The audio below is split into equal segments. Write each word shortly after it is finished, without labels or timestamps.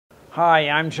Hi,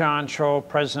 I'm John Scholl,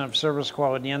 President of Service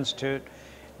Quality Institute,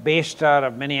 based out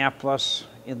of Minneapolis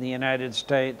in the United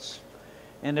States.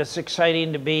 And it's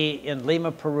exciting to be in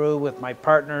Lima, Peru with my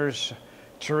partners,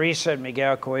 Teresa and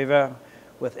Miguel Cueva,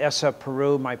 with ESSA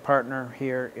Peru, my partner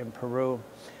here in Peru.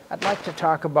 I'd like to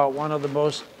talk about one of the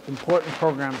most important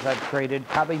programs I've created,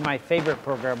 probably my favorite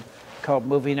program, called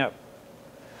Moving Up.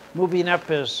 Moving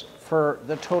Up is for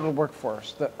the total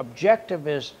workforce. The objective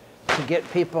is to get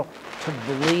people to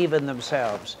believe in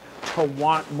themselves, to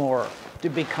want more, to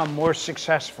become more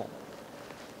successful.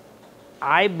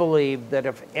 I believe that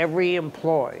if every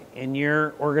employee in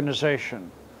your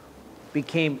organization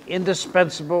became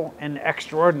indispensable and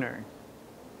extraordinary,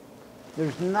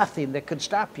 there's nothing that could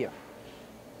stop you.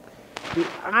 The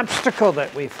obstacle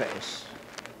that we face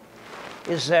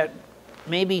is that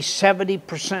maybe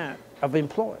 70% of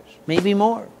employees, maybe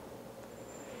more,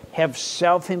 have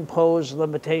self-imposed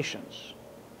limitations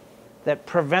that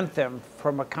prevent them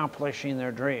from accomplishing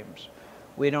their dreams.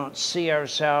 We don't see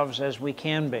ourselves as we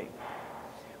can be.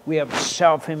 We have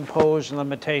self-imposed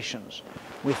limitations.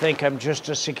 We think I'm just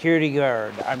a security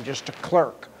guard, I'm just a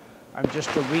clerk, I'm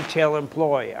just a retail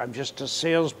employee, I'm just a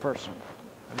salesperson,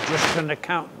 I'm just an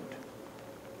accountant.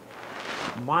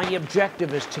 My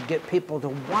objective is to get people to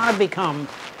want to become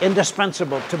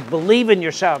indispensable, to believe in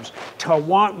yourselves, to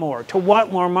want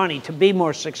more money, to be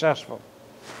more successful.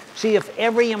 See, if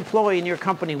every employee in your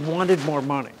company wanted more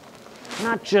money,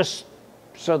 not just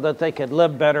so that they could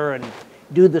live better and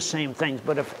do the same things,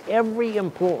 but if every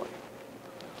employee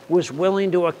was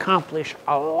willing to accomplish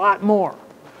a lot more,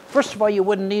 first of all, you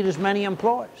wouldn't need as many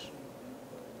employees.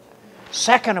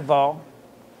 Second of all,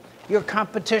 your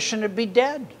competition would be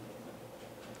dead.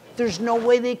 There's no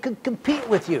way they could compete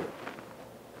with you.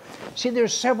 See,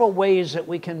 there's several ways that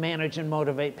we can manage and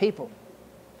motivate people.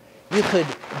 You could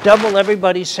double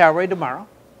everybody's salary tomorrow.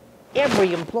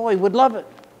 Every employee would love it.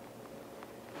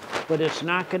 But it's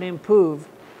not going to improve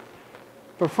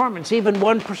performance, even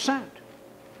 1%.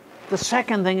 The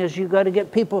second thing is you've got to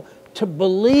get people to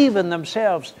believe in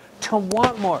themselves, to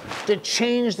want more, to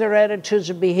change their attitudes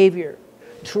and behavior,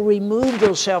 to remove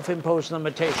those self-imposed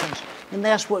limitations. And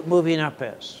that's what Moving Up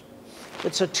is.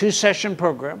 It's a 2-session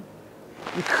program,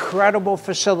 incredible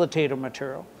facilitator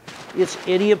material. It's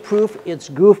idiot-proof, it's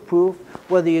goof-proof,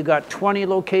 whether you got 20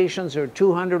 locations or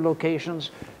 200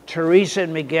 locations. Teresa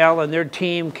and Miguel and their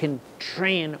team can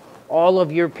train all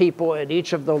of your people at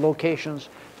each of the locations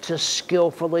to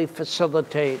skillfully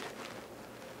facilitate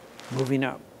moving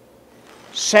up.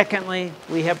 Secondly,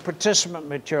 we have participant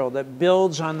material that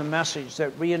builds on the message,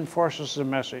 that reinforces the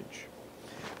message.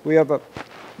 We have a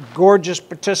gorgeous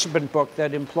participant book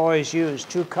that employees use,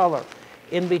 2-color,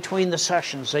 in between the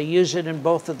sessions. They use it in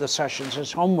both of the sessions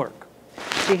as homework.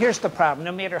 See, here's the problem.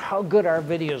 No matter how good our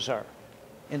videos are,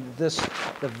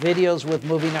 the videos with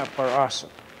Moving Up are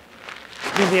awesome.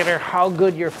 No matter how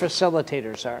good your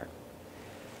facilitators are.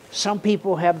 Some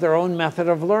people have their own method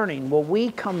of learning. Well, we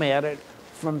come at it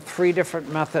from 3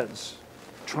 different methods,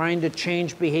 trying to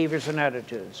change behaviors and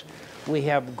attitudes. We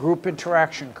have group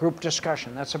interaction, group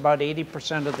discussion. That's about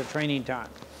 80% of the training time.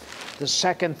 The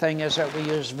second thing is that we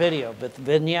use video with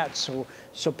vignettes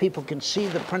so people can see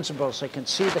the principles, they can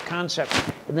see the concepts,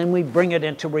 and then we bring it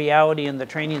into reality in the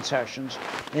training sessions.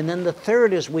 And then the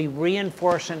third is we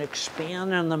reinforce and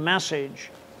expand on the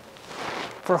message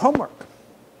for homework.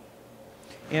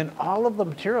 And all of the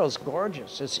material is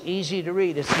gorgeous. It's easy to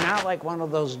read. It's not like one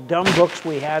of those dumb books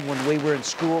we had when we were in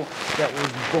school that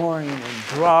was boring and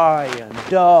dry and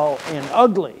dull and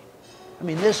ugly. I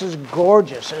mean, this is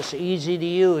gorgeous. It's easy to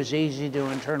use, easy to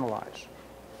internalize.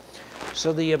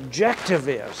 So the objective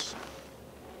is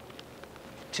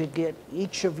to get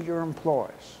each of your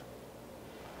employees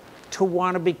to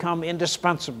want to become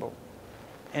indispensable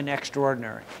and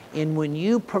extraordinary. And when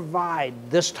you provide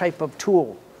this type of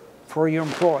tool for your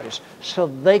employees so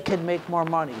they can make more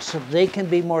money, so they can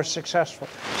be more successful,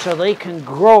 so they can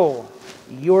grow,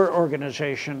 your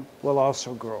organization will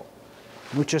also grow.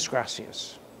 Muchas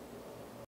gracias.